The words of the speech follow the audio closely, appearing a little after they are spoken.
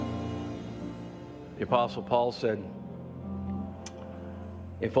The Apostle Paul said,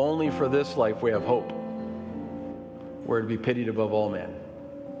 if only for this life we have hope, we're to be pitied above all men.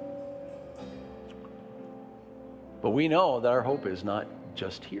 But we know that our hope is not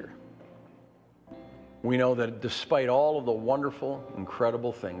just here. We know that despite all of the wonderful,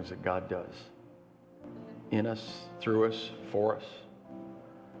 incredible things that God does in us, through us, for us,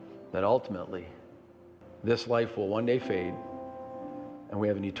 that ultimately this life will one day fade and we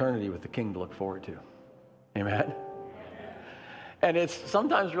have an eternity with the King to look forward to. Amen? And it's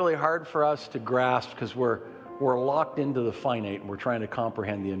sometimes really hard for us to grasp because we're locked into the finite and we're trying to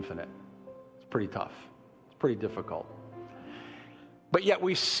comprehend the infinite. It's pretty tough. It's pretty difficult. But yet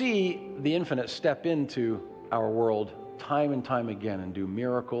we see the infinite step into our world time and time again and do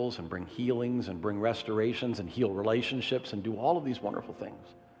miracles and bring healings and bring restorations and heal relationships and do all of these wonderful things.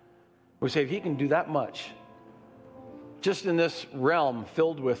 We say, if he can do that much, just in this realm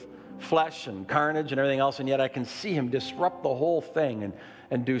filled with flesh and carnage and everything else, and yet I can see him disrupt the whole thing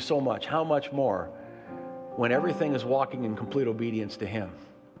and do so much. How much more when everything is walking in complete obedience to him?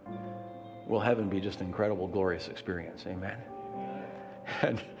 Will heaven be just an incredible, glorious experience? Amen?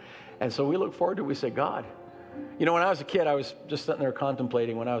 And so we look forward to it. We say, God, you know, when I was a kid, I was just sitting there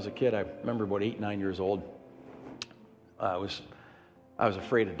contemplating. When I was a kid, I remember about 8, 9 years old, I was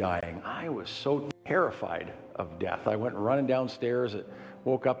afraid of dying. I was so terrified of death. I went running downstairs.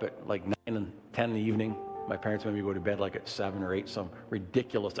 Woke up at like 9 and 10 in the evening. My parents made me go to bed like at 7 or 8, some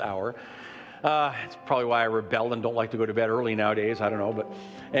ridiculous hour. It's probably why I rebelled and don't like to go to bed early nowadays. I don't know. But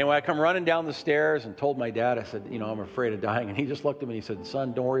anyway, I come running down the stairs and told my dad, I said, you know, I'm afraid of dying. And he just looked at me and he said,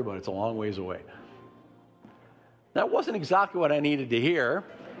 son, don't worry about it. It's a long ways away. That wasn't exactly what I needed to hear.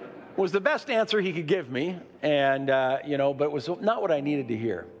 It was the best answer he could give me. And, but it was not what I needed to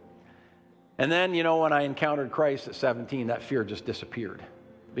hear. And then, when I encountered Christ at 17, that fear just disappeared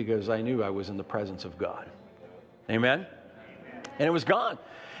because I knew I was in the presence of God. Amen? And it was gone.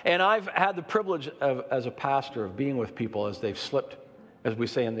 And I've had the privilege of, as a pastor, of being with people as they've slipped, as we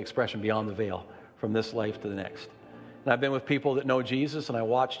say in the expression, beyond the veil, from this life to the next. And I've been with people that know Jesus, and I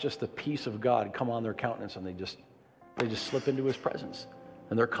watch just the peace of God come on their countenance, and they just slip into his presence.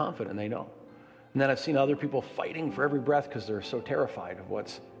 And they're confident, they know. And then I've seen other people fighting for every breath because they're so terrified of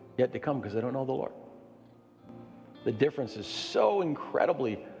what's yet to come because they don't know the Lord. The difference is so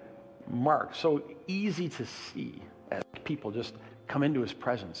incredibly marked, so easy to see as people just come into his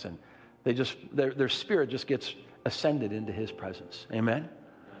presence and their spirit just gets ascended into his presence. Amen?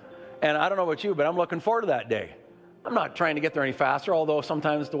 And I don't know about you, but I'm looking forward to that day. I'm not trying to get there any faster, although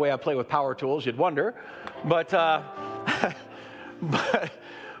sometimes the way I play with power tools, you'd wonder. But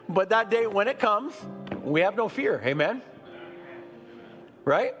but that day when it comes, we have no fear. Amen?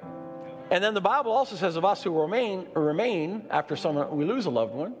 Right? And then the Bible also says of us who remain after we lose a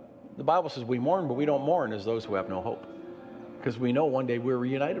loved one, the Bible says we mourn, but we don't mourn as those who have no hope. Because we know one day we're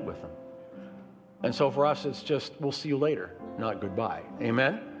reunited with them. And so for us, it's just, we'll see you later, not goodbye.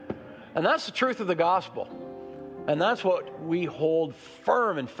 Amen? And that's the truth of the gospel. And that's what we hold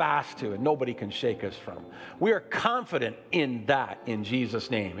firm and fast to, and nobody can shake us from. We are confident in that, in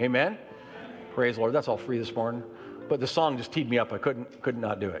Jesus' name. Amen? Praise the Lord. That's all free this morning. But the song just teed me up. I couldn't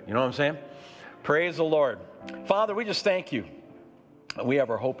not do it. You know what I'm saying? Praise the Lord. Father, we just thank you. We have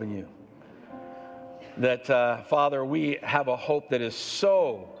our hope in you. That, Father, we have a hope that is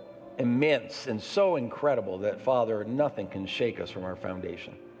so immense and so incredible that, Father, nothing can shake us from our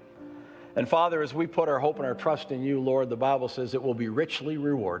foundation. And, Father, as we put our hope and our trust in you, Lord, the Bible says it will be richly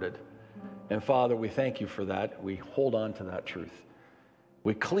rewarded. And, Father, we thank you for that. We hold on to that truth.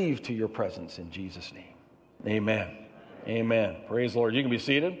 We cleave to your presence in Jesus' name. Amen. Amen. Praise the Lord. You can be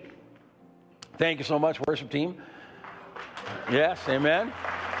seated. Thank you so much, worship team. Yes, amen.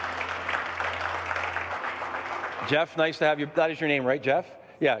 Jeff, nice to have you. That is your name, right, Jeff?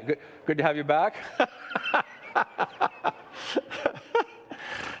 Yeah, good to have you back.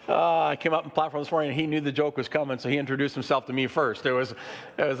 I came up on the platform this morning, and he knew the joke was coming, so he introduced himself to me first. It was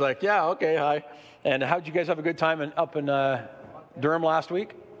like, yeah, okay, hi. And how did you guys have a good time up in Durham last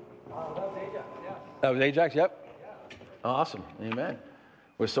week? That was Ajax, yeah. That was Ajax, yep. Yeah. Awesome, amen.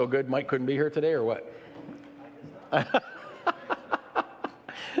 Was so good Mike couldn't be here today, or what?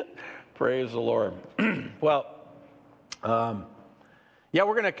 Praise the Lord. Well, we're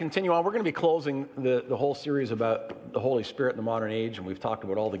going to continue on. We're going to be closing the whole series about the Holy Spirit in the modern age, and we've talked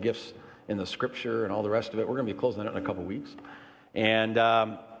about all the gifts in the Scripture and all the rest of it. We're going to be closing that in a couple weeks, and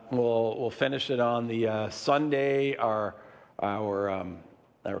we'll finish it on the Sunday, our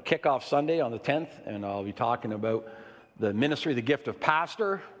kickoff Sunday on the 10th, and I'll be talking about the ministry, the gift of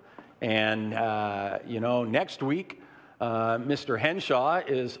pastor, and next week Mr. Henshaw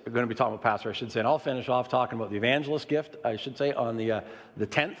is going to be talking about pastor, I should say, and I'll finish off talking about the evangelist gift, I should say, on the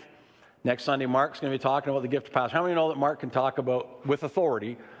 10th. Next Sunday, Mark's going to be talking about the gift of pastor. How many know that Mark can talk about, with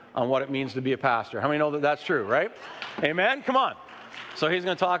authority, on what it means to be a pastor? How many know that that's true, right? Amen? Come on. So he's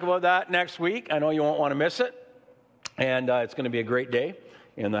going to talk about that next week. I know you won't want to miss it. And it's going to be a great day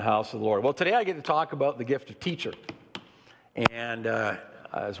in the house of the Lord. Well, today I get to talk about the gift of teacher. And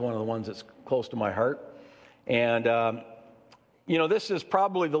it's one of the ones that's close to my heart. And, this is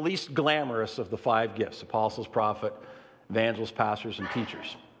probably the least glamorous of the 5 gifts: apostles, prophet, evangelists, pastors, and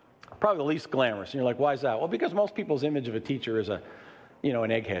teachers. Probably the least glamorous. And you're like, why is that? Well, because most people's image of a teacher is an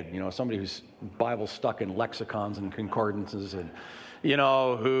egghead, somebody who's Bible stuck in lexicons and concordances and,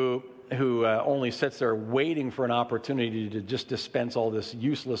 who only sits there waiting for an opportunity to just dispense all this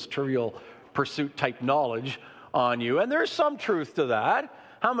useless, trivial pursuit type knowledge on you. And there's some truth to that.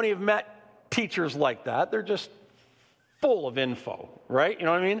 How many have met teachers like that? They're just full of info, right? You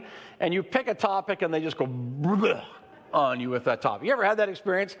know what I mean? And you pick a topic and they just go on you with that topic. You ever had that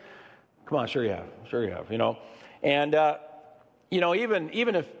experience? Come on, sure you have. Sure you have, And,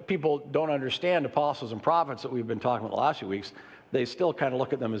 even if people don't understand apostles and prophets that we've been talking about the last few weeks, they still kind of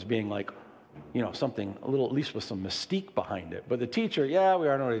look at them as being like, something a little, at least with some mystique behind it. But the teacher, we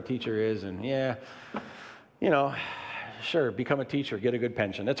already know what a teacher is, and sure, become a teacher, get a good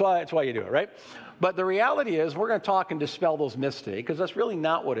pension. That's why you do it, right? But the reality is, we're going to talk and dispel those myths today, because that's really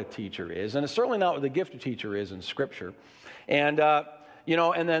not what a teacher is, and it's certainly not what the gift of teacher is in Scripture. And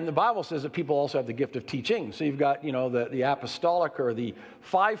and then the Bible says that people also have the gift of teaching. So you've got, the apostolic or the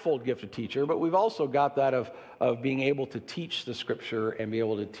fivefold gift of teacher, but we've also got that of being able to teach the Scripture and be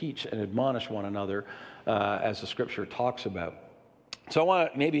able to teach and admonish one another as the Scripture talks about. So I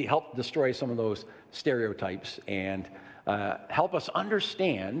want to maybe help destroy some of those stereotypes and help us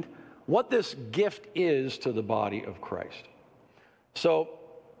understand what this gift is to the body of Christ. So,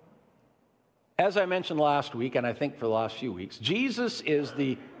 as I mentioned last week, and I think for the last few weeks, Jesus is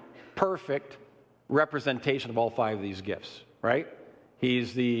the perfect representation of all 5 of these gifts, right?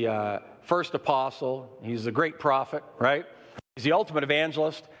 He's the first apostle. He's the great prophet, right? He's the ultimate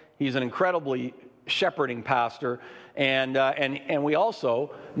evangelist. He's an incredibly shepherding pastor. And we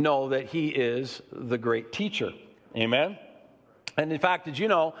also know that he is the great teacher. Amen? And in fact, did you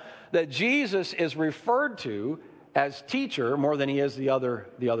know that Jesus is referred to as teacher more than he is the other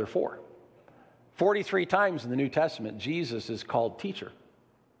 4? 43 times in the New Testament, Jesus is called teacher.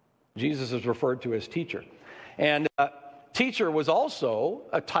 Jesus is referred to as teacher. And teacher was also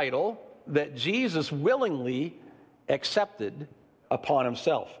a title that Jesus willingly accepted upon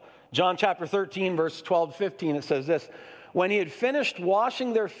himself. John chapter 13, verse 12 to 15, it says this: "When he had finished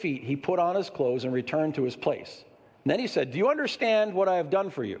washing their feet, he put on his clothes and returned to his place. And then he said, 'Do you understand what I have done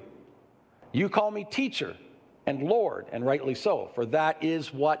for you? You call me teacher and Lord, and rightly so, for that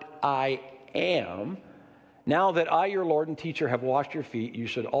is what I am. Now that I, your Lord and teacher, have washed your feet, you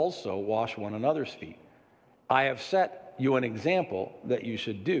should also wash one another's feet. I have set you an example that you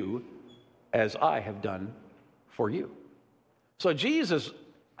should do as I have done for you.'" So Jesus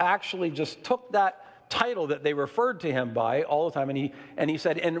actually just took that title that they referred to him by all the time, and he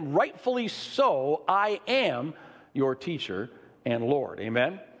said, "And rightfully so, I am your teacher and Lord."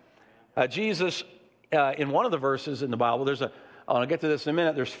 Amen? Jesus, in one of the verses in the Bible, I'll get to this in a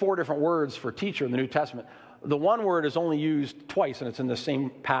minute, there's 4 different words for teacher in the New Testament. The one word is only used twice, and it's in the same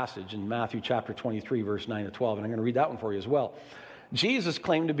passage in Matthew chapter 23, verse 9 to 12, and I'm going to read that one for you as well. Jesus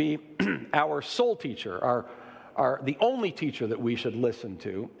claimed to be our sole teacher, the only teacher that we should listen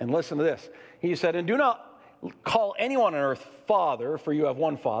to. And listen to this. He said, "And do not call anyone on earth Father, for you have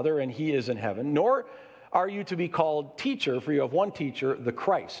one Father, and he is in heaven. Nor are you to be called teacher, for you have one teacher, the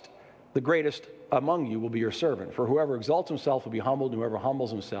Christ. The greatest among you will be your servant. For whoever exalts himself will be humbled, and whoever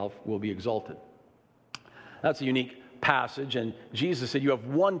humbles himself will be exalted." That's a unique passage, and Jesus said, "You have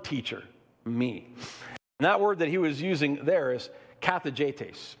one teacher, me." And that word that he was using there is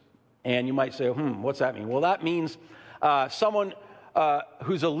kathegetes. And you might say, what's that mean? Well, that means someone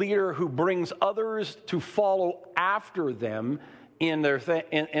who's a leader who brings others to follow after them in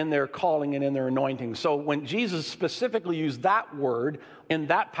their calling and in their anointing. So when Jesus specifically used that word in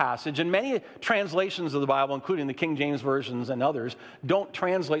that passage, and many translations of the Bible, including the King James versions and others, don't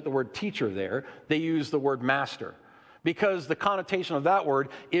translate the word teacher there. They use the word master, because the connotation of that word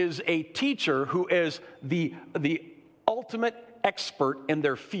is a teacher who is the ultimate expert in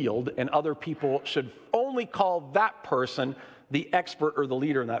their field, and other people should only call that person the expert or the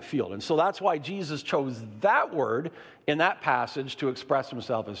leader in that field. And so that's why Jesus chose that word in that passage to express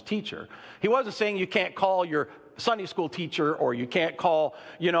himself as teacher. He wasn't saying you can't call your Sunday school teacher, or you can't call,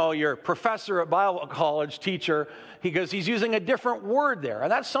 your professor at Bible college teacher, because he's using a different word there.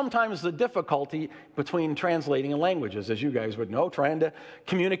 And that's sometimes the difficulty between translating in languages, as you guys would know. Trying to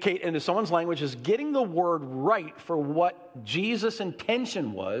communicate into someone's language is getting the word right for what Jesus'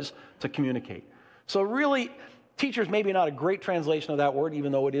 intention was to communicate. So really, teacher is maybe not a great translation of that word,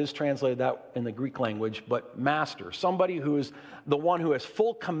 even though it is translated that in the Greek language, but master, somebody who is the one who has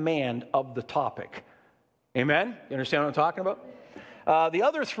full command of the topic. Amen? You understand what I'm talking about? The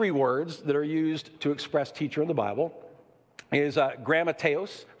other three words that are used to express teacher in the Bible is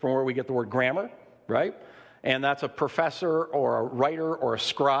grammateos, from where we get the word grammar, right? And that's a professor or a writer or a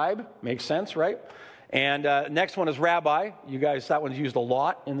scribe. Makes sense, right? And next one is rabbi. You guys, that one's used a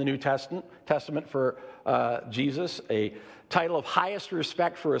lot in the New Testament for Jesus, a title of highest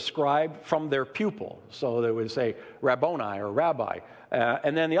respect for a scribe from their pupil. So they would say Rabboni or rabbi.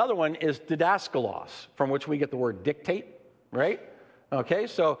 And then the other one is didaskalos, from which we get the word dictate, right? Okay,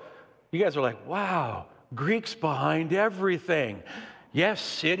 so you guys are like, wow, Greek's behind everything.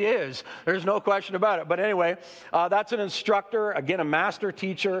 Yes, it is. There's no question about it. But anyway, that's an instructor, again, a master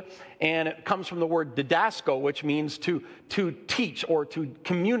teacher, and it comes from the word didasko, which means to teach or to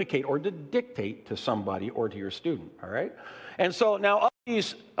communicate or to dictate to somebody or to your student, all right? And so now of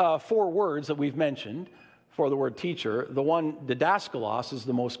these four words that we've mentioned for the word teacher, the one didaskalos is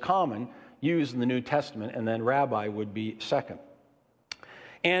the most common used in the New Testament, and then rabbi would be second.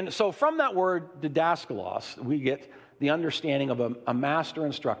 And so from that word didaskalos, we get the understanding of a master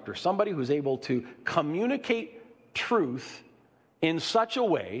instructor, somebody who's able to communicate truth in such a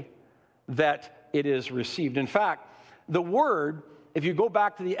way that it is received. In fact, the word, if you go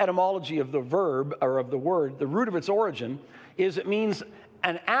back to the etymology of the verb or of the word, the root of its origin is it means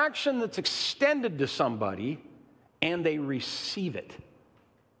an action that's extended to somebody and they receive it.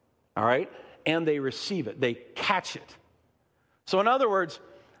 All right? And they receive it. They catch it. So in other words,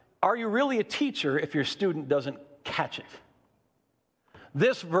 are you really a teacher if your student doesn't catch it?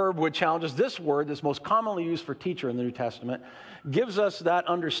 This verb would challenge us. This word that's most commonly used for teacher in the New Testament gives us that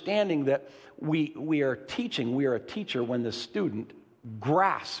understanding that we are teaching, we are a teacher when the student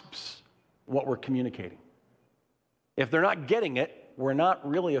grasps what we're communicating. If they're not getting it, we're not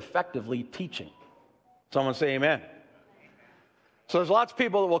really effectively teaching. Someone say amen. So there's lots of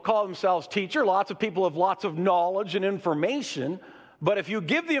people that will call themselves teacher. Lots of people have lots of knowledge and information. But if you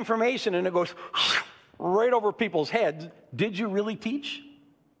give the information and it goes right over people's heads, did you really teach?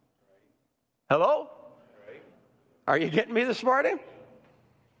 Hello? Are you getting me this morning?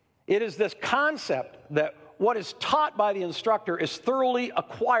 It is this concept that what is taught by the instructor is thoroughly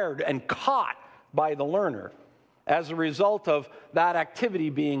acquired and caught by the learner as a result of that activity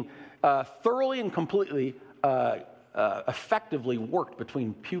being thoroughly and completely effectively worked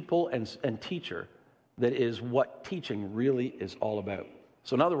between pupil and teacher. That is what teaching really is all about.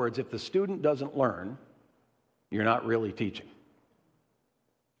 So in other words, if the student doesn't learn, you're not really teaching.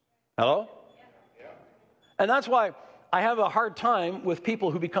 Hello? Yeah. And that's why I have a hard time with people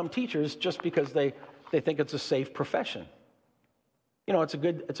who become teachers just because they think it's a safe profession. It's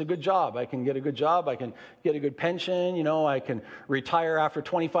a good job. I can get a good job. I can get a good pension. I can retire after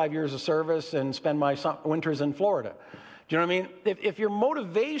 25 years of service and spend my winters in Florida. Do you know what I mean? If your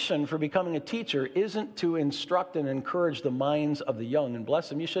motivation for becoming a teacher isn't to instruct and encourage the minds of the young and bless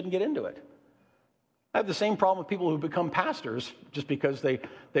them, you shouldn't get into it. I have the same problem with people who become pastors just because they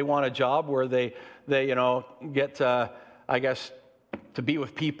want a job where they get, I guess, to be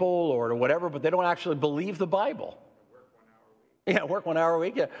with people or whatever, but they don't actually believe the Bible. Work 1 hour a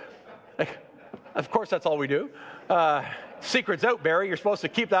week. Yeah. Of course, that's all we do. Secret's out, Barry. You're supposed to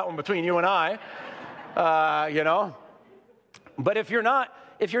keep that one between you and I. But if you're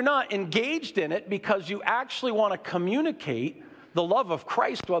not engaged in it because you actually want to communicate the love of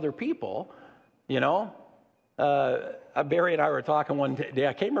Christ to other people, Barry and I were talking one day.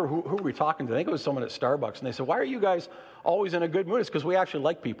 I can't remember who we were talking to. I think it was someone at Starbucks, and they said, "Why are you guys always in a good mood?" It's because we actually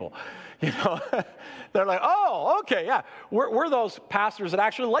like people. They're like, "Oh, okay, yeah. We're those pastors that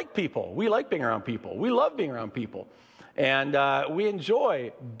actually like people. We like being around people. We love being around people." And we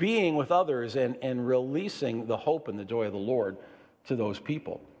enjoy being with others and releasing the hope and the joy of the Lord to those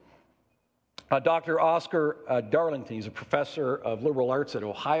people. Dr. Oscar Darlington, he's a professor of liberal arts at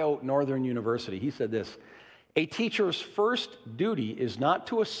Ohio Northern University. He said this: "A teacher's first duty is not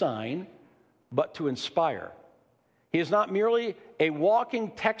to assign, but to inspire. He is not merely a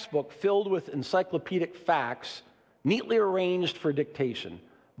walking textbook filled with encyclopedic facts, neatly arranged for dictation,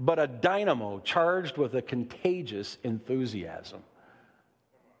 but a dynamo charged with a contagious enthusiasm."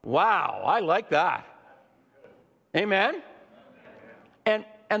 Wow, I like that. Amen?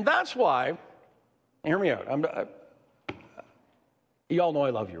 And that's why Hear me out. You all know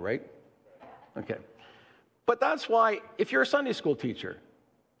I love you, right? Okay. But that's why, if you're a Sunday school teacher,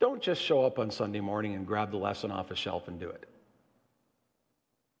 don't just show up on Sunday morning and grab the lesson off a shelf and do it.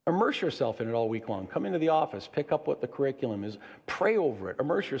 Immerse yourself in it all week long. Come into the office, pick up what the curriculum is, pray over it,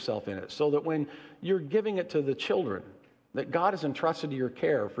 immerse yourself in it, so that when you're giving it to the children that God has entrusted to your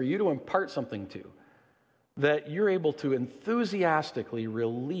care for you to impart something to, that you're able to enthusiastically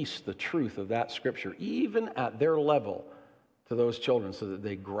release the truth of that scripture, even at their level, to those children so that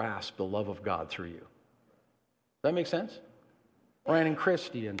they grasp the love of God through you. Does that make sense? Ryan and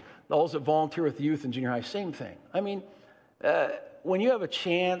Christy and those that volunteer with youth in junior high, same thing. I mean, when you have a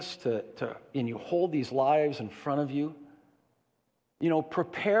chance and you hold these lives in front of you,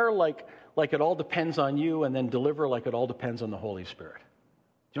 prepare like it all depends on you, and then deliver like it all depends on the Holy Spirit.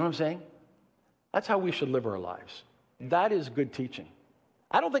 Do you know what I'm saying? That's how we should live our lives. That is good teaching.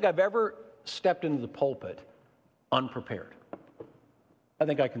 I don't think I've ever stepped into the pulpit unprepared. I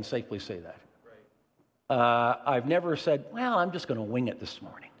think I can safely say that. I've never said, well, I'm just going to wing it this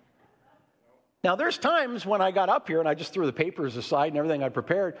morning. Now, there's times when I got up here and I just threw the papers aside and everything I'd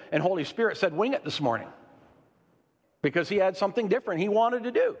prepared, and Holy Spirit said, wing it this morning. Because he had something different he wanted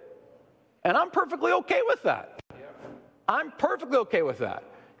to do. And I'm perfectly okay with that. I'm perfectly okay with that.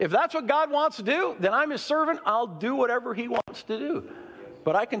 If that's what God wants to do, then I'm his servant. I'll do whatever he wants to do.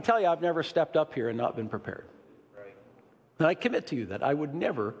 But I can tell you, I've never stepped up here and not been prepared. And I commit to you that I would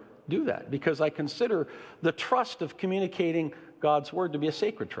never do that, because I consider the trust of communicating God's word to be a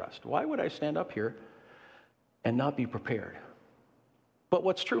sacred trust. Why would I stand up here and not be prepared? But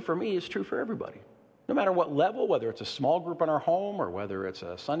what's true for me is true for everybody. No matter what level, whether it's a small group in our home, or whether it's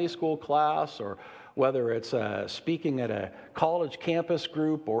a Sunday school class, or whether it's speaking at a college campus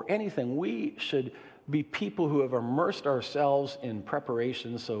group or anything, we should be people who have immersed ourselves in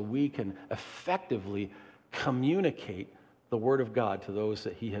preparation so we can effectively communicate the Word of God to those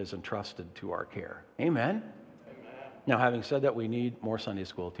that he has entrusted to our care. Amen? Now, having said that, we need more Sunday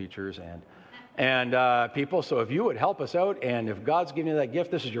school teachers and people. So if you would help us out, and if God's giving you that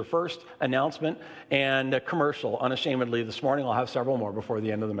gift, this is your first announcement and a commercial, unashamedly, this morning. I'll have several more before the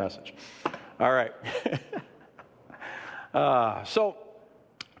end of the message. All right. So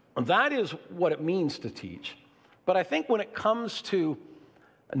that is what it means to teach. But I think when it comes to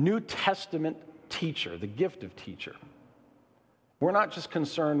a New Testament teacher, the gift of teacher, we're not just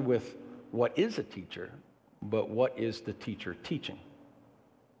concerned with what is a teacher, but what is the teacher teaching?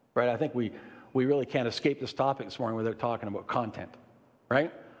 Right? I think we really can't escape this topic this morning without talking about content.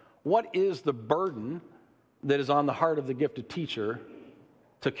 Right? What is the burden that is on the heart of the gifted teacher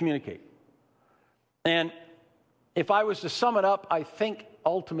to communicate? And if I was to sum it up, I think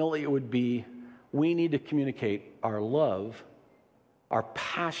ultimately it would be, we need to communicate our love, our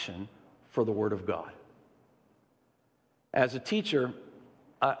passion for the Word of God. As a teacher,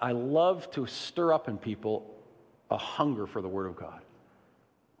 I love to stir up in people a hunger for the Word of God.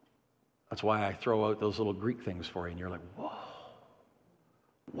 That's why I throw out those little Greek things for you, and you're like, whoa,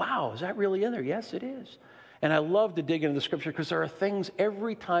 wow, is that really in there? Yes, it is. And I love to dig into the Scripture, because there are things,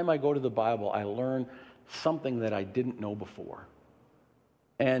 every time I go to the Bible, I learn something that I didn't know before.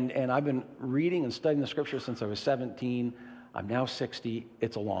 And I've been reading and studying the Scripture since I was 17. I'm now 60.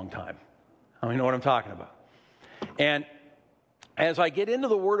 It's a long time. I know what I'm talking about. And as I get into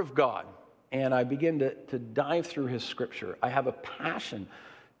the Word of God and I begin to dive through his Scripture, I have a passion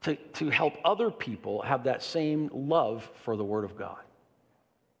to help other people have that same love for the Word of God.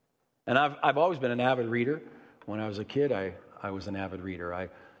 And I've always been an avid reader. When I was a kid, I was an avid reader.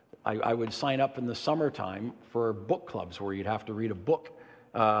 I would sign up in the summertime for book clubs where you'd have to read a book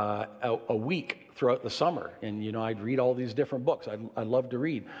a week throughout the summer. And, I'd read all these different books. I loved to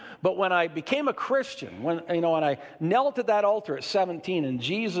read. But when I became a Christian, when I knelt at that altar at 17, and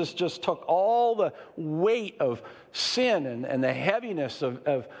Jesus just took all the weight of sin and the heaviness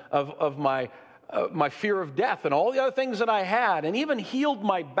of my fear of death and all the other things that I had, and even healed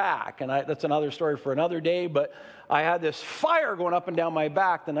my back. And that's another story for another day, but I had this fire going up and down my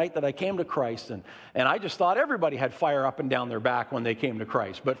back the night that I came to Christ, and I just thought everybody had fire up and down their back when they came to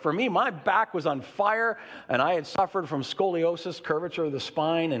Christ. But for me, my back was on fire, and I had suffered from scoliosis, curvature of the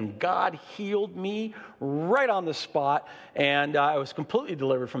spine, and God healed me right on the spot, and I was completely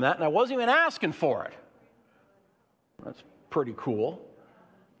delivered from that, and I wasn't even asking for it. That's pretty cool.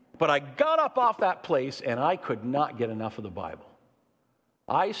 But I got up off that place, and I could not get enough of the Bible.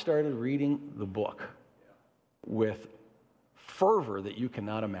 I started reading the book with fervor that you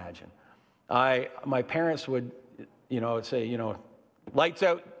cannot imagine. My parents would, say, lights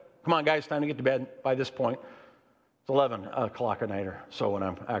out. Come on, guys, time to get to bed by this point. It's 11 o'clock at night or so when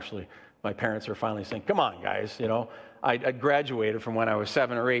I'm actually My parents are finally saying, come on, guys, I'd graduated from when I was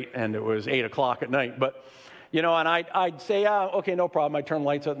 7 or 8, and it was 8 o'clock at night. But, and I'd say, okay, no problem. I'd turn the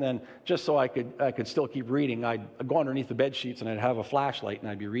lights out, and then just so I could still keep reading, I'd go underneath the bed sheets, and I'd have a flashlight, and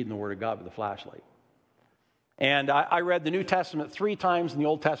I'd be reading the Word of God with the flashlight. And I read the New Testament 3 times and the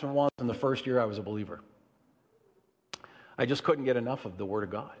Old Testament once in the first year I was a believer. I just couldn't get enough of the Word of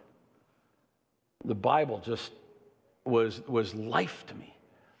God. The Bible just was life to me.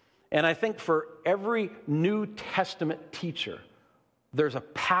 And I think for every New Testament teacher, there's a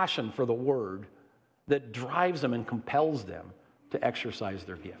passion for the Word that drives them and compels them to exercise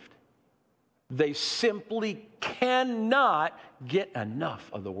their gift. They simply cannot get enough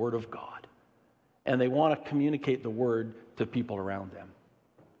of the Word of God. And they want to communicate the Word to people around them.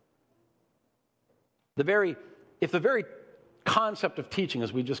 If the very concept of teaching,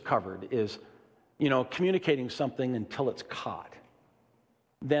 as we just covered, is, communicating something until it's caught,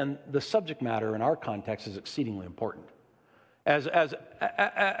 then the subject matter in our context is exceedingly important. As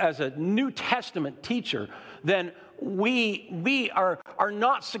a New Testament teacher, then we are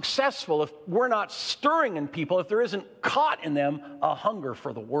not successful if we're not stirring in people, if there isn't caught in them a hunger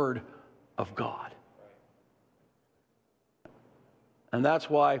for the Word of God. And that's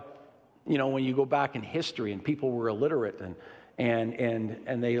why, when you go back in history and people were illiterate and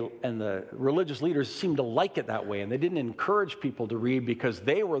the religious leaders seemed to like it that way, and they didn't encourage people to read because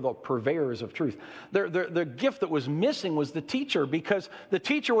they were the purveyors of truth. The gift that was missing was the teacher, because the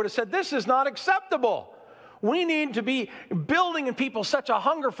teacher would have said, this is not acceptable. We need to be building in people such a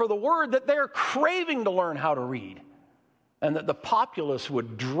hunger for the Word that they're craving to learn how to read. And that the populace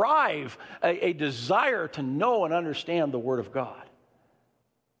would drive a desire to know and understand the Word of God.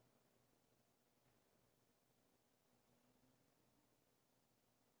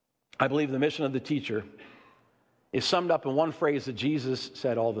 I believe the mission of the teacher is summed up in one phrase that Jesus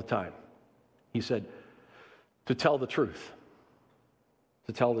said all the time. He said, to tell the truth.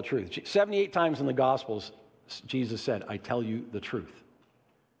 To tell the truth. 78 times in the Gospels, Jesus said, I tell you the truth.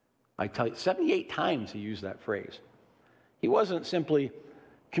 I tell you, 78 times he used that phrase. He wasn't simply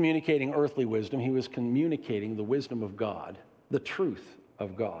communicating earthly wisdom. He was communicating the wisdom of God, the truth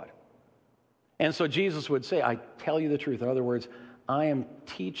of God. And so Jesus would say, I tell you the truth. In other words, I am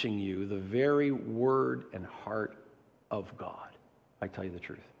teaching you the very word and heart of God. I tell you the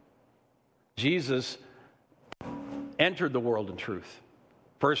truth. Jesus entered the world in truth.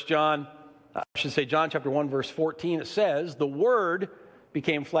 John chapter 1, verse 14, it says, the Word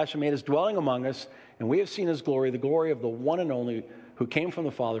became flesh and made his dwelling among us, and we have seen his glory, the glory of the one and only who came from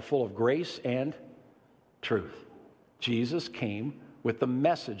the Father, full of grace and truth. Jesus came with the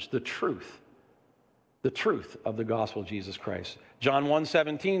message, the truth of the gospel of Jesus Christ. John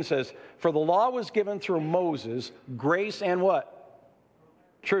 1:17 says, for the law was given through Moses, grace and what?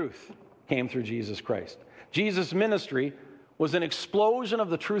 Truth came through Jesus Christ. Jesus' ministry was an explosion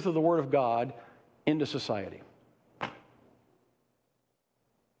of the truth of the Word of God into society.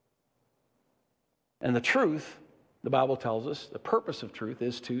 And the truth, the Bible tells us, the purpose of truth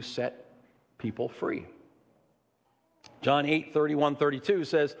is to set people free. John 8:31-32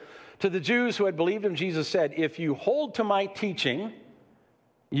 says, to the Jews who had believed him, Jesus said, if you hold to my teaching,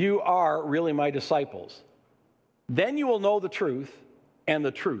 you are really my disciples. Then you will know the truth, and the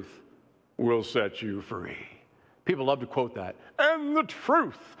truth will set you free. People love to quote that. And the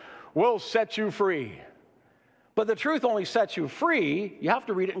truth will set you free. But the truth only sets you free. You have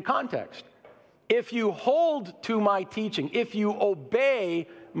to read it in context. If you hold to my teaching, if you obey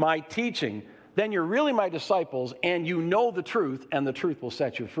my teaching, then you're really my disciples, and you know the truth, and the truth will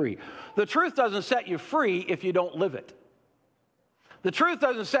set you free. The truth doesn't set you free if you don't live it. The truth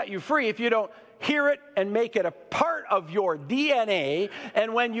doesn't set you free if you don't hear it and make it a part of your DNA.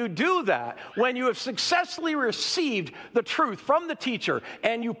 And when you do that, when you have successfully received the truth from the teacher,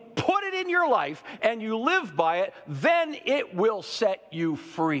 and you put it in your life, and you live by it, then it will set you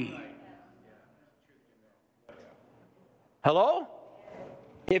free. Hello?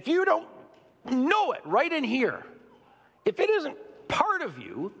 If you don't know it right in here, if it isn't part of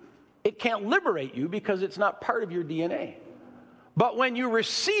you, it can't liberate you because it's not part of your DNA. But when you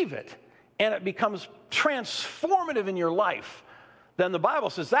receive it and it becomes transformative in your life, then the Bible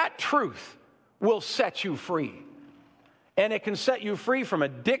says that truth will set you free. And it can set you free from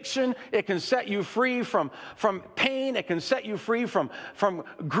addiction. It can set you free from pain. It can set you free from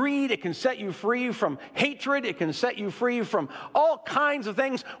greed. It can set you free from hatred. It can set you free from all kinds of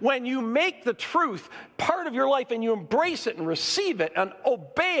things. When you make the truth part of your life and you embrace it and receive it and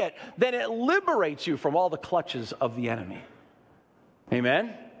obey it, then it liberates you from all the clutches of the enemy.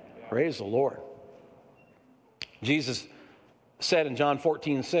 Amen? Praise the Lord. Jesus said in John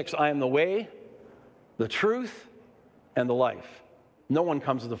 14:6, I am the way, the truth, and the life. No one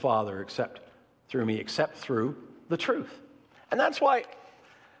comes to the Father except through me, except through the truth. And that's why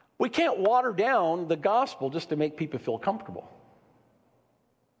we can't water down the gospel just to make people feel comfortable.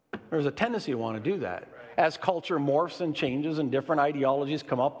 There's a tendency to want to do that. As culture morphs and changes and different ideologies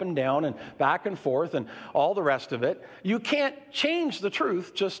come up and down and back and forth and all the rest of it, you can't change the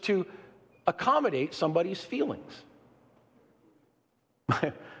truth just to accommodate somebody's feelings.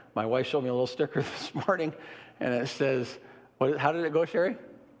 My wife showed me a little sticker this morning, and it says, how did it go, Sherry?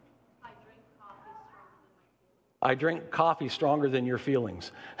 I drink coffee stronger than your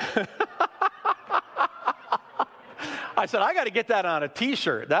feelings. I said, I got to get that on a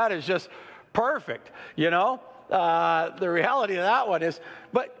T-shirt. That is just perfect, you know. The reality of that one is,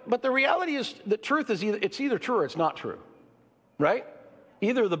 but the reality is, the truth is either true or it's not true, right?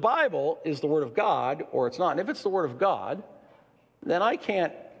 Either the Bible is the Word of God or it's not. And if it's the Word of God, then I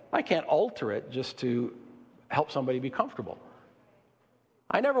can't alter it just to help somebody be comfortable.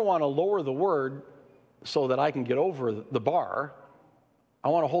 I never want to lower the Word so that I can get over the bar. I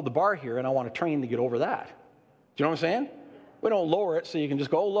want to hold the bar here, and I want to train to get over that. Do you know what I'm saying? We don't lower it so you can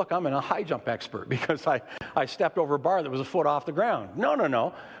just go, oh, look, I'm a high jump expert because I stepped over a bar that was a foot off the ground.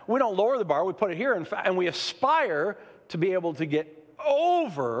 No. We don't lower the bar. We put it here, and we aspire to be able to get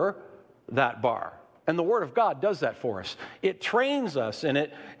over that bar. And the Word of God does that for us. It trains us, and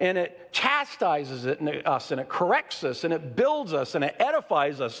it chastises us, and it corrects us, and it builds us, and it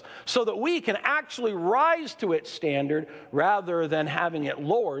edifies us so that we can actually rise to its standard rather than having it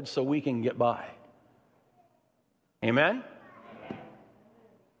lowered so we can get by. Amen?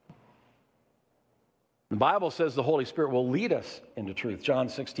 The Bible says the Holy Spirit will lead us into truth. John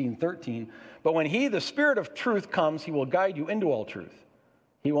 16:13. But when He, the Spirit of truth, comes, He will guide you into all truth.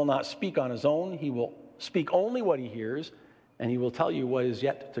 He will not speak on His own. He will speak only what He hears, and He will tell you what is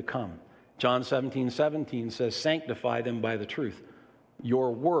yet to come. John 17:17 says, sanctify them by the truth.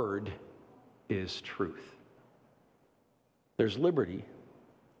 Your word is truth. There's liberty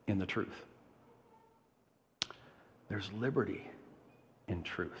in the truth. There's liberty in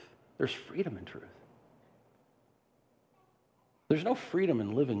truth. There's freedom in truth. There's no freedom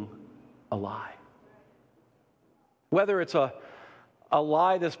in living a lie. Whether it's a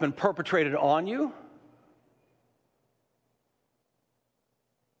lie that's been perpetrated on you.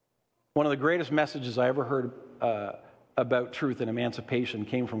 One of the greatest messages I ever heard about truth and emancipation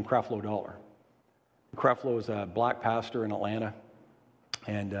came from Creflo Dollar. Creflo is a black pastor in Atlanta,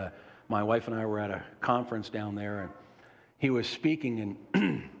 and my wife and I were at a conference down there, and he was speaking,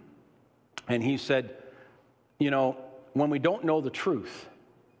 and he said, you know, when we don't know the truth,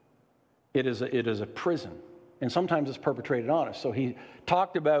 it is a prison. And sometimes it's perpetrated on us. So he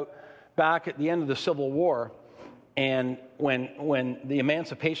talked about back at the end of the Civil War, and when the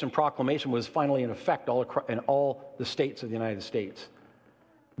Emancipation Proclamation was finally in effect in all the states of the United States,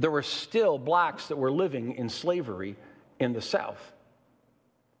 there were still blacks that were living in slavery in the South.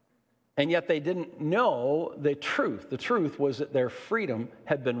 And yet they didn't know the truth. The truth was that their freedom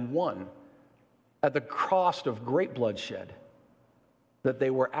had been won at the cost of great bloodshed, that they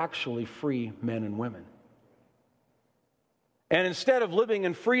were actually free men and women. And instead of living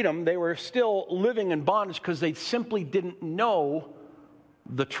in freedom, they were still living in bondage because they simply didn't know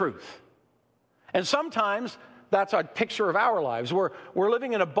the truth. And sometimes that's a picture of our lives. We're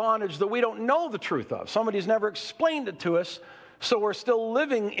living in a bondage that we don't know the truth of. Somebody's never explained it to us, so we're still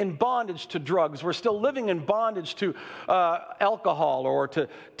living in bondage to drugs. We're still living in bondage to alcohol, or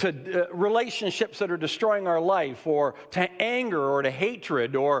to relationships that are destroying our life, or to anger, or to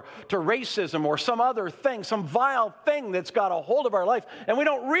hatred, or to racism, or some other thing, some vile thing that's got a hold of our life. And we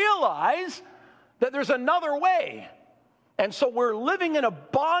don't realize that there's another way. And so we're living in a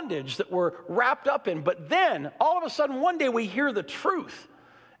bondage that we're wrapped up in. But then, all of a sudden, one day we hear the truth.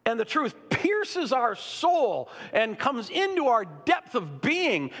 And the truth pierces our soul and comes into our depth of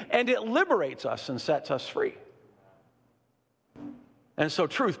being, and it liberates us and sets us free. And so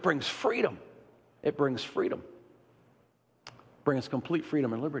truth brings freedom. It brings freedom. It brings complete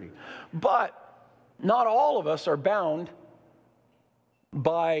freedom and liberty. But not all of us are bound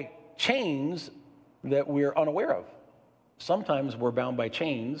by chains that we're unaware of. Sometimes we're bound by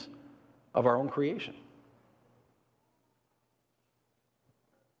chains of our own creation.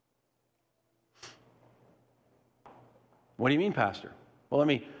 What do you mean, Pastor? Well, let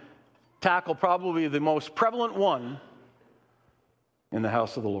me tackle probably the most prevalent one in the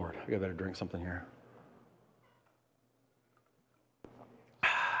house of the Lord. I better drink something here.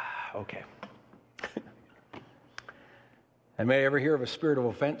 Okay. Anybody ever hear of a spirit of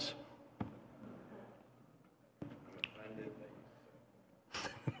offense?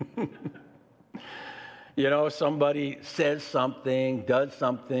 You know, somebody says something, does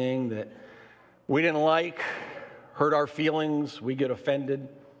something that we didn't like, hurt our feelings, we get offended,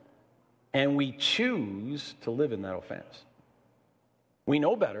 and we choose to live in that offense. We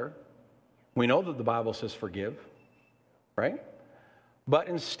know better. We know that the Bible says forgive, right? But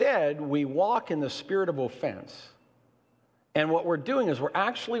instead, we walk in the spirit of offense. And what we're doing is we're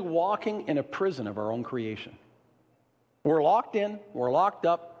actually walking in a prison of our own creation. We're locked in, we're locked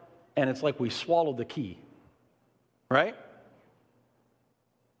up, and it's like we swallowed the key, right?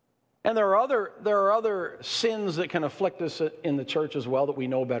 And there are other sins that can afflict us in the church as well that we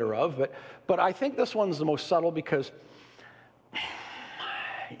know better of, but I think this one's the most subtle because,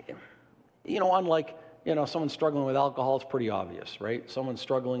 you know, unlike, you know, someone struggling with alcohol, it's pretty obvious, right? Someone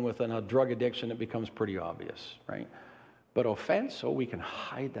struggling with a drug addiction, it becomes pretty obvious, right? But offense, we can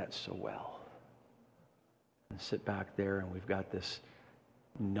hide that so well. And sit back there and we've got this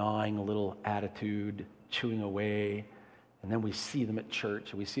gnawing little attitude, chewing away, and then we see them at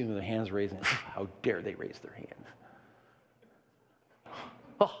church, and we see them with their hands raised, and how dare they raise their hands?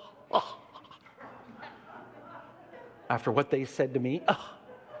 After what they said to me,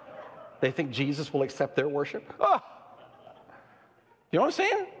 they think Jesus will accept their worship? You know what I'm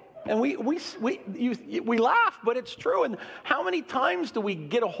saying? And we laugh, but it's true. And how many times do we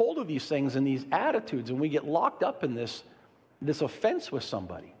get a hold of these things and these attitudes, and we get locked up in this offense with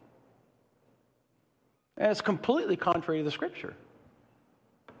somebody? And it's completely contrary to the Scripture.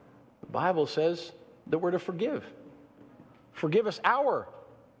 The Bible says that we're to forgive. Forgive us our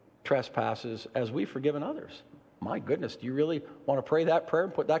trespasses as we've forgiven others. My goodness, do you really want to pray that prayer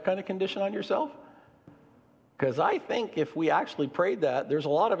and put that kind of condition on yourself? Because I think if we actually prayed that, there's a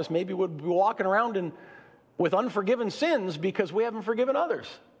lot of us maybe would be walking around with unforgiven sins because we haven't forgiven others.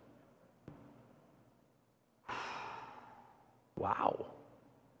 Wow.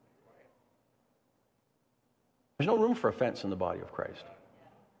 There's no room for offense in the body of Christ.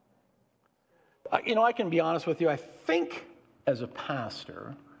 You know, I can be honest with you. I think as a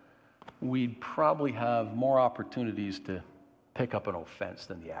pastor, we'd probably have more opportunities to pick up an offense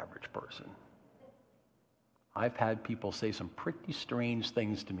than the average person. I've had people say some pretty strange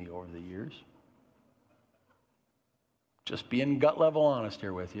things to me over the years. Just being gut level honest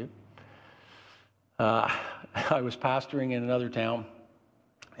here with you. I was pastoring in another town,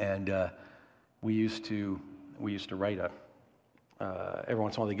 and we used to write every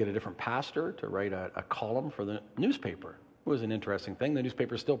once in a while they get a different pastor to write a column for the newspaper. It was an interesting thing. The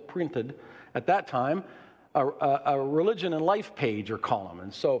newspaper still printed at that time a religion and life page or column.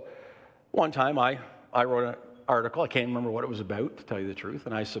 And so one time I wrote an article. I can't remember what it was about, to tell you the truth,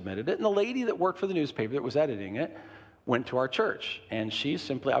 and I submitted it. And the lady that worked for the newspaper that was editing it went to our church. And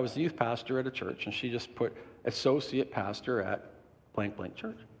I was the youth pastor at a church, and she just put associate pastor at blank blank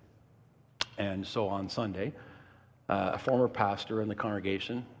church. And so on Sunday, a former pastor in the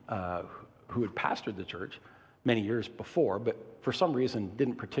congregation who had pastored the church many years before, but for some reason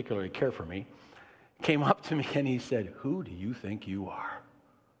didn't particularly care for me, came up to me and he said, "Who do you think you are?"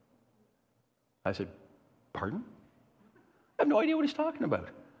 I said, "Pardon?" I have no idea what he's talking about.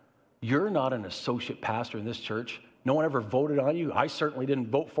 "You're not an associate pastor in this church. No one ever voted on you. I certainly didn't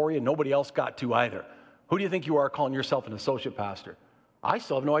vote for you. Nobody else got to either. Who do you think you are calling yourself an associate pastor?" I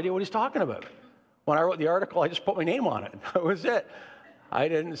still have no idea what he's talking about. When I wrote the article, I just put my name on it. That was it. I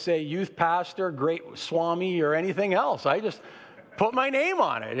didn't say youth pastor, great Swami, or anything else. I just put my name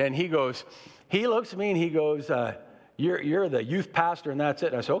on it. And he looks at me and he goes, you're the youth pastor and that's it.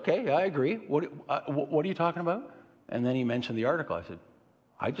 And I said, "Okay, I agree. What are you talking about?" And then he mentioned the article. I said,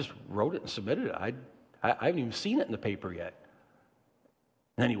 "I just wrote it and submitted it. I haven't even seen it in the paper yet."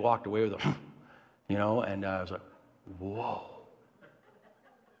 And then he walked away with it, and I was like, whoa.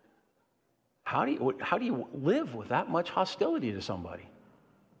 How do you live with that much hostility to somebody?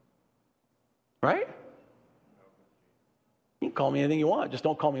 Right? You can call me anything you want. Just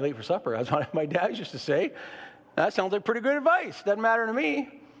don't call me late for supper. That's what my dad used to say. That sounds like pretty good advice. Doesn't matter to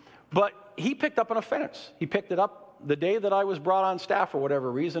me. But he picked up an offense. He picked it up the day that I was brought on staff for whatever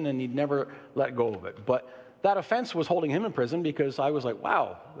reason, and he'd never let go of it. But that offense was holding him in prison because I was like,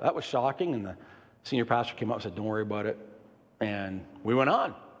 wow, that was shocking. And the senior pastor came up and said, "Don't worry about it." And we went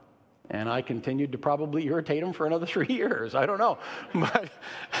on. And I continued to probably irritate him for another 3 years. I don't know.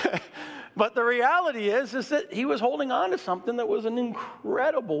 But the reality is that he was holding on to something that was an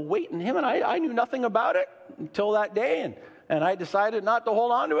incredible weight in him. And I knew nothing about it until that day. And I decided not to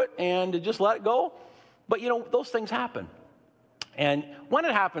hold on to it and to just let it go. But, those things happen. And when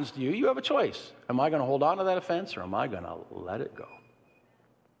it happens to you, you have a choice. Am I going to hold on to that offense or am I going to let it go?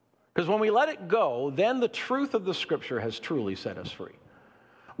 Because when we let it go, then the truth of the Scripture has truly set us free.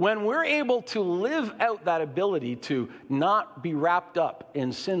 when we're able to live out that ability to not be wrapped up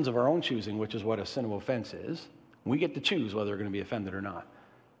in sins of our own choosing, which is what a sin of offense is, we get to choose whether we're going to be offended or not.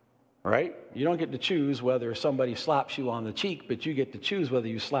 Right? You don't get to choose whether somebody slaps you on the cheek, but you get to choose whether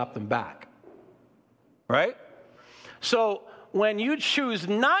you slap them back. Right? So when you choose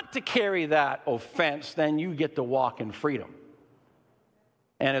not to carry that offense, then you get to walk in freedom.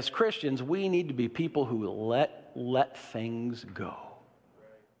 And as Christians, we need to be people who let things go.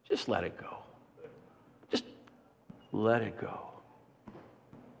 Just let it go. Just let it go.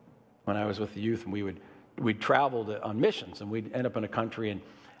 When I was with the youth, and we'd travel on missions, and we'd end up in a country, and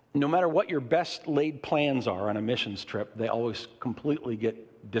no matter what your best laid plans are on a missions trip, they always completely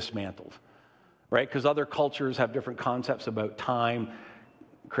get dismantled, right? Because other cultures have different concepts about time.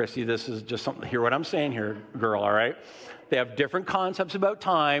 Christy, this is just something, hear what I'm saying here, girl, all right? They have different concepts about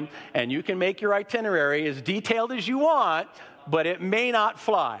time, and you can make your itinerary as detailed as you want, but it may not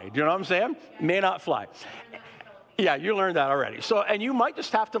fly. Do you know what I'm saying? It may not fly. Yeah, you learned that already. So, and you might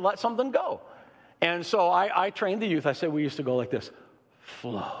just have to let something go. And so I trained the youth. I said we used to go like this.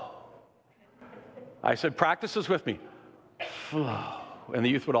 Flow. I said, practice this with me. Flow. And the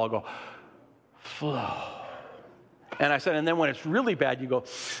youth would all go, flow. And I said, and then when it's really bad, you go,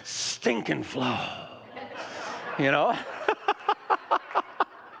 stinking flow. You know?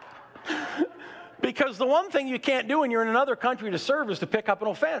 Because the one thing you can't do when you're in another country to serve is to pick up an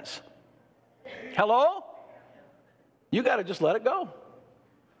offense. Hello? You got to just let it go.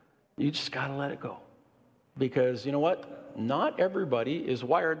 You just got to let it go. Because you know what? Not everybody is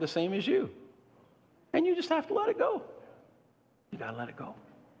wired the same as you. And you just have to let it go. You got to let it go.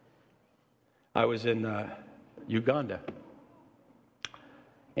 I was in Uganda.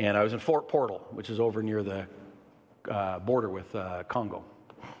 And I was in Fort Portal, which is over near the border with Congo.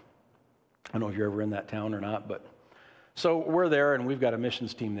 I don't know if you're ever in that town or not, but so we're there, and we've got a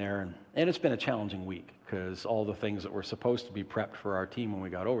missions team there, and it's been a challenging week because all the things that were supposed to be prepped for our team when we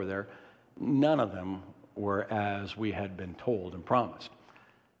got over there, none of them were as we had been told and promised.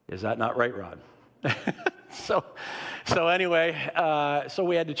 Is that not right, Rod? So anyway, so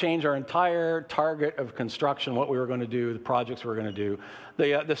we had to change our entire target of construction, what we were going to do, the projects we were going to do.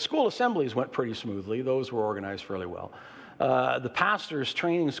 The school assemblies went pretty smoothly. Those were organized fairly well. The pastors'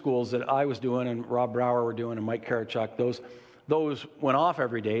 training schools that I was doing and Rob Brower were doing and Mike Karachuk, those went off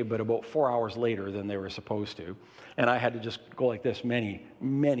every day, but about 4 hours later than they were supposed to. And I had to just go like this many,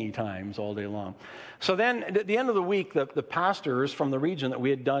 many times all day long. So then at the end of the week, the pastors from the region that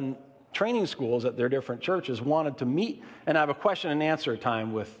we had done training schools at their different churches wanted to meet and have a question and answer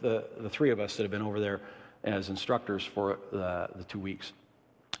time with the three of us that have been over there as instructors for the 2 weeks.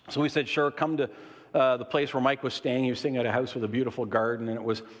 So we said, sure, come to the place where Mike was staying. He was staying at a house with a beautiful garden, and it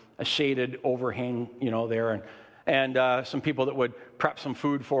was a shaded overhang, there, and some people that would prep some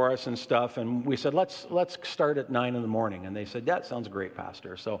food for us and stuff. And we said, let's start at 9 in the morning. And they said, that sounds great,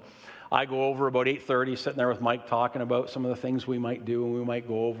 Pastor. So I go over about 8:30, sitting there with Mike talking about some of the things we might do and we might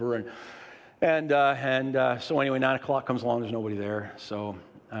go over. And so anyway, 9 o'clock comes along. There's nobody there. So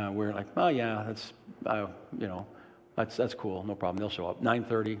we're like, oh yeah, that's cool, no problem. They'll show up.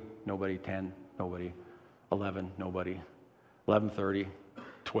 9:30, nobody. 10, nobody. 11, nobody. 11:30,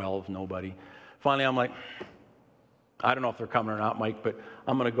 12, nobody. Finally, I'm like, I don't know if they're coming or not, Mike, but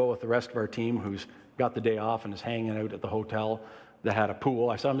I'm going to go with the rest of our team who's got the day off and is hanging out at the hotel that had a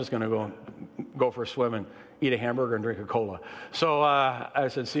pool. I said, I'm just going to go for a swim and eat a hamburger and drink a cola. So I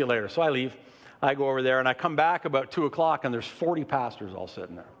said, see you later. So I leave. I go over there, and I come back about 2 o'clock, and there's 40 pastors all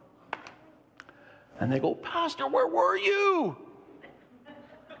sitting there. And they go, Pastor, where were you?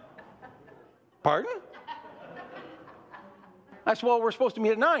 Pardon? I said, well, we're supposed to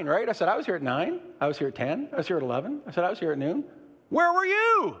meet at 9, right? I said, I was here at 9. I was here at 10. I was here at 11. I said, I was here at noon. Where were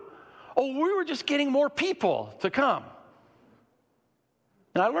you? Oh, we were just getting more people to come.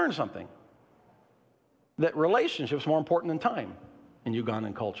 And I learned something. That relationship's more important than time in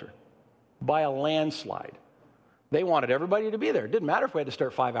Ugandan culture. By a landslide. They wanted everybody to be there. It didn't matter if we had to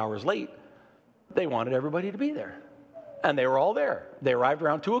start 5 hours late. They wanted everybody to be there. And they were all there. They arrived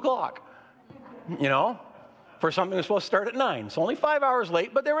around 2 o'clock. For something that was supposed to start at 9. So only 5 hours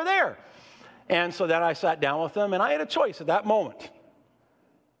late, but they were there. And so then I sat down with them, and I had a choice at that moment.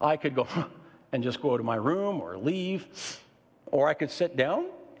 I could go and just go to my room or leave, or I could sit down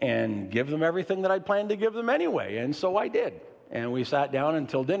and give them everything that I'd planned to give them anyway. And so I did. And we sat down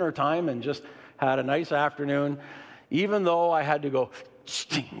until dinner time and just had a nice afternoon, even though I had to go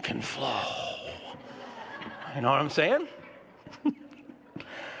stinking flow. You know what I'm saying?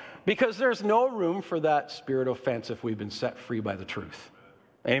 Because there's no room for that spirit of offense if we've been set free by the truth.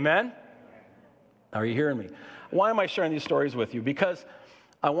 Amen? Are you hearing me? Why am I sharing these stories with you? Because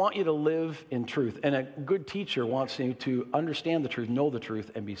I want you to live in truth. And a good teacher wants you to understand the truth, know the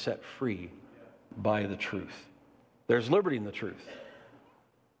truth, and be set free by the truth. There's liberty in the truth.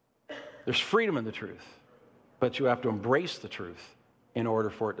 There's freedom in the truth. But you have to embrace the truth in order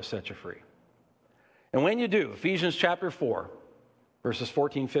for it to set you free. And when you do, Ephesians chapter 4, verses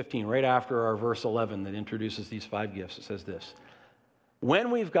 14, 15, right after our verse 11 that introduces these 5 gifts, it says this.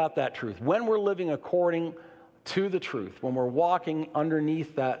 When we've got that truth, when we're living according to the truth, when we're walking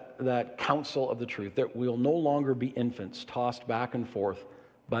underneath that counsel of the truth, that we'll no longer be infants tossed back and forth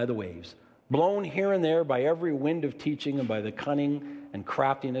by the waves, blown here and there by every wind of teaching and by the cunning and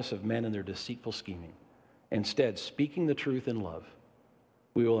craftiness of men and their deceitful scheming. Instead, speaking the truth in love,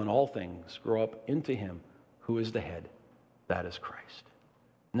 we will in all things grow up into him who is the head, that is Christ.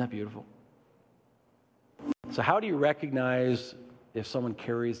 Isn't that beautiful? So how do you recognize if someone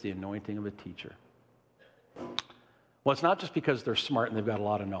carries the anointing of a teacher? Well, it's not just because they're smart and they've got a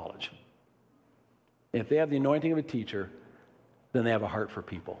lot of knowledge. If they have the anointing of a teacher, then they have a heart for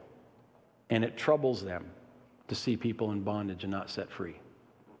people. And it troubles them to see people in bondage and not set free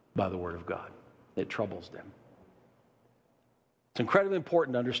by the word of God. It troubles them. It's incredibly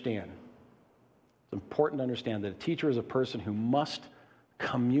important to understand. It's important to understand that a teacher is a person who must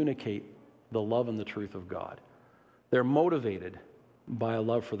communicate the love and the truth of God. They're motivated by a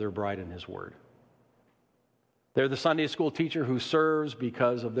love for their bride and his word. They're the Sunday school teacher who serves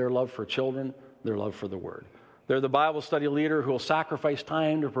because of their love for children, their love for the word. They're the Bible study leader who will sacrifice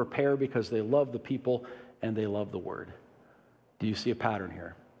time to prepare because they love the people and they love the word. Do you see a pattern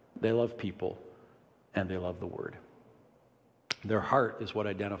here? They love people and they love the word. Their heart is what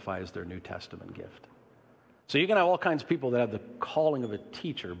identifies their New Testament gift. So you can have all kinds of people that have the calling of a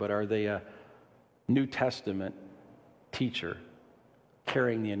teacher, but are they a New Testament teacher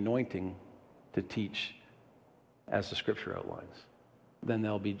carrying the anointing to teach as the scripture outlines? Then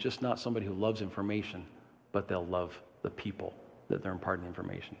they'll be just not somebody who loves information, but they'll love the people that they're imparting the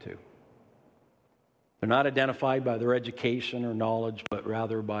information to. They're not identified by their education or knowledge, but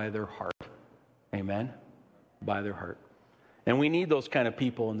rather by their heart. Amen? By their heart. And we need those kind of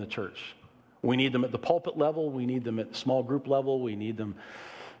people in the church. We need them at the pulpit level. We need them at the small group level. We need them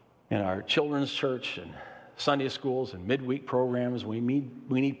in our children's church and Sunday schools and midweek programs. We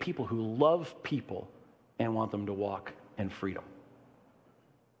need people who love people and want them to walk in freedom.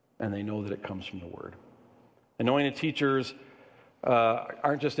 And they know that it comes from the word. Anointed teachers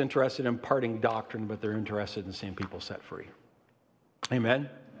aren't just interested in imparting doctrine, but they're interested in seeing people set free. Amen?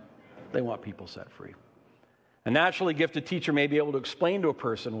 They want people set free. A naturally gifted teacher may be able to explain to a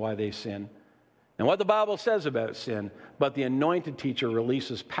person why they sin and what the Bible says about sin, but the anointed teacher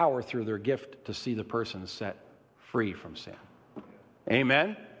releases power through their gift to see the person set free from sin.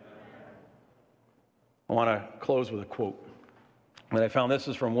 Amen? I want to close with a quote that I found. This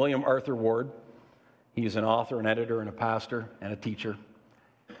is from William Arthur Ward. He's an author, an editor, and a pastor, and a teacher.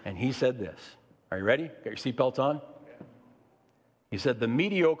 And he said this. Are you ready? Got your seatbelts on? He said, the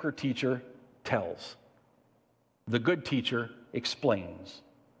mediocre teacher tells. The good teacher explains.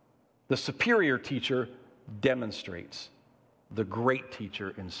 The superior teacher demonstrates. The great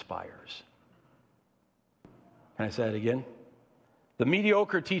teacher inspires. Can I say that again? The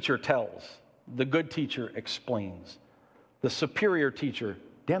mediocre teacher tells. The good teacher explains. The superior teacher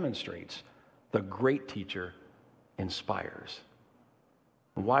demonstrates. The great teacher inspires.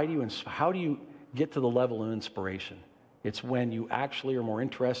 How do you get to the level of inspiration? It's when you actually are more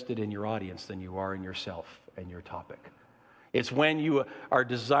interested in your audience than you are in yourself and your topic. It's when you are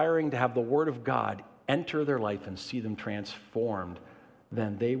desiring to have the Word of God enter their life and see them transformed,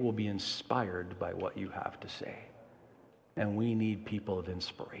 then they will be inspired by what you have to say. And we need people of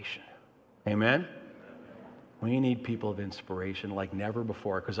inspiration. Amen? We need people of inspiration like never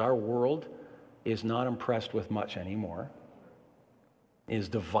before, because our world is not impressed with much anymore, is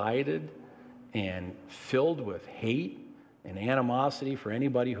divided and filled with hate and animosity for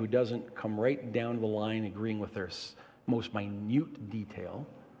anybody who doesn't come right down the line agreeing with their most minute detail.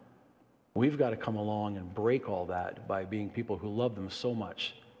 We've got to come along and break all that by being people who love them so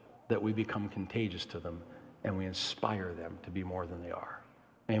much that we become contagious to them and we inspire them to be more than they are.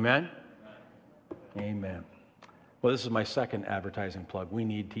 Amen? Amen. Well, this is my second advertising plug. We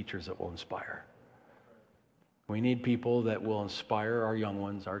need teachers that will inspire. We need people that will inspire our young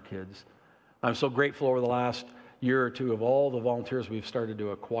ones, our kids. I'm so grateful over the last year or two of all the volunteers we've started to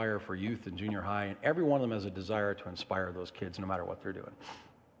acquire for youth and junior high, and every one of them has a desire to inspire those kids no matter what they're doing.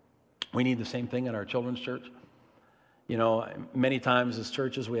 We need the same thing in our children's church. You know, many times as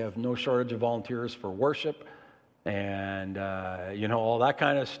churches we have no shortage of volunteers for worship and, all that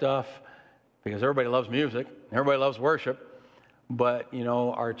kind of stuff because everybody loves music, everybody loves worship. But,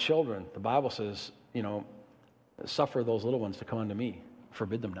 our children, the Bible says, suffer those little ones to come unto me.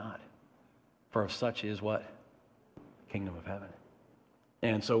 Forbid them not. For of such is what? Kingdom of heaven.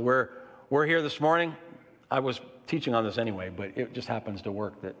 And so we're here this morning. I was teaching on this anyway, but it just happens to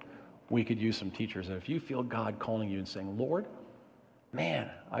work that we could use some teachers. And if you feel God calling you and saying, Lord, man,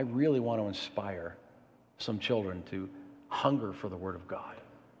 I really want to inspire some children to hunger for the Word of God,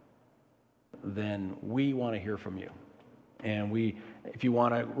 then we want to hear from you. And if you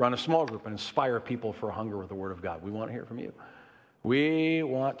want to run a small group and inspire people for hunger with the Word of God, we want to hear from you. We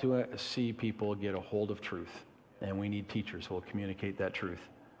want to see people get a hold of truth, and we need teachers who will communicate that truth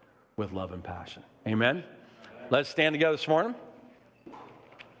with love and passion. Amen? Let's stand together this morning.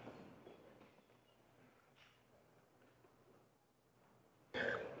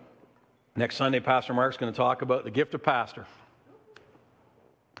 Next Sunday, Pastor Mark's going to talk about the gift of pastor.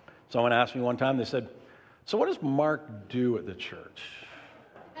 Someone asked me one time, they said, so what does Mark do at the church?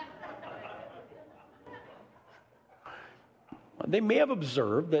 They may have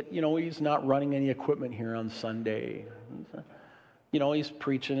observed that, he's not running any equipment here on Sunday. He's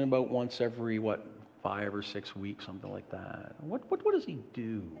preaching about once every, 5 or 6 weeks, something like that. What does he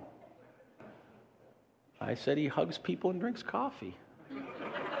do? I said he hugs people and drinks coffee.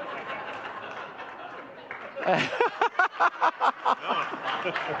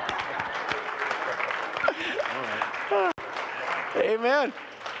 Amen.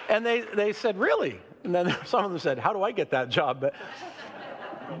 And they said, really? And then some of them said, how do I get that job?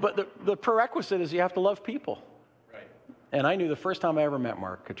 But the prerequisite is you have to love people. Right. And I knew the first time I ever met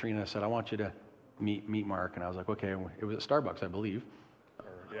Mark, Katrina said, I want you to meet Mark. And I was like, okay. It was at Starbucks, I believe.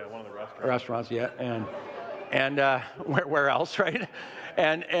 Yeah, one of the restaurants. Restaurants, yeah. And where else, right?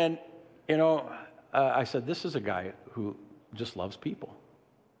 And I said, this is a guy who just loves people.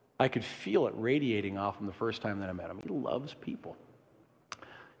 I could feel it radiating off him the first time that I met him. He loves people.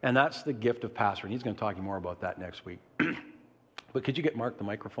 And that's the gift of pastor. And he's going to talk to you more about that next week. But could you get Mark the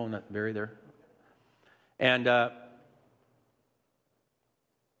microphone, that Barry there? And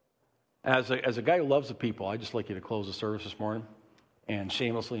as a guy who loves the people, I'd just like you to close the service this morning and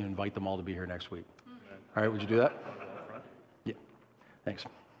shamelessly invite them all to be here next week. All right, would you do that? Yeah. Thanks.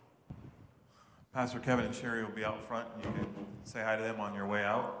 Pastor Kevin and Sherry will be out front. You can say hi to them on your way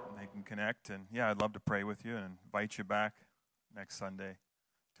out, and they can connect. And I'd love to pray with you and invite you back next Sunday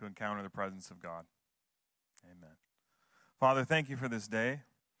to encounter the presence of God. Amen. Father, thank you for this day.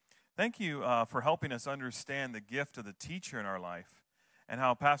 Thank you for helping us understand the gift of the teacher in our life and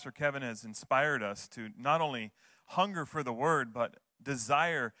how Pastor Kevin has inspired us to not only hunger for the word, but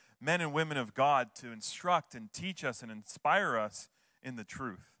desire men and women of God to instruct and teach us and inspire us in the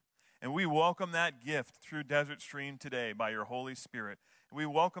truth. And we welcome that gift through Desert Stream today by your Holy Spirit. And we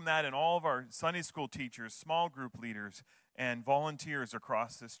welcome that in all of our Sunday school teachers, small group leaders, and volunteers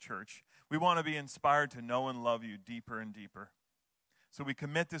across this church. We want to be inspired to know and love you deeper and deeper. So we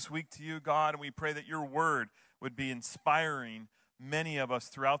commit this week to you, God, and we pray that your word would be inspiring many of us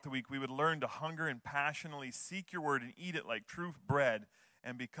throughout the week. We would learn to hunger and passionately seek your word and eat it like true bread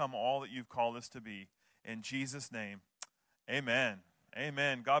and become all that you've called us to be. In Jesus' name, amen.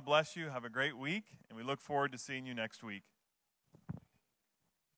 Amen. God bless you. Have a great week, and we look forward to seeing you next week.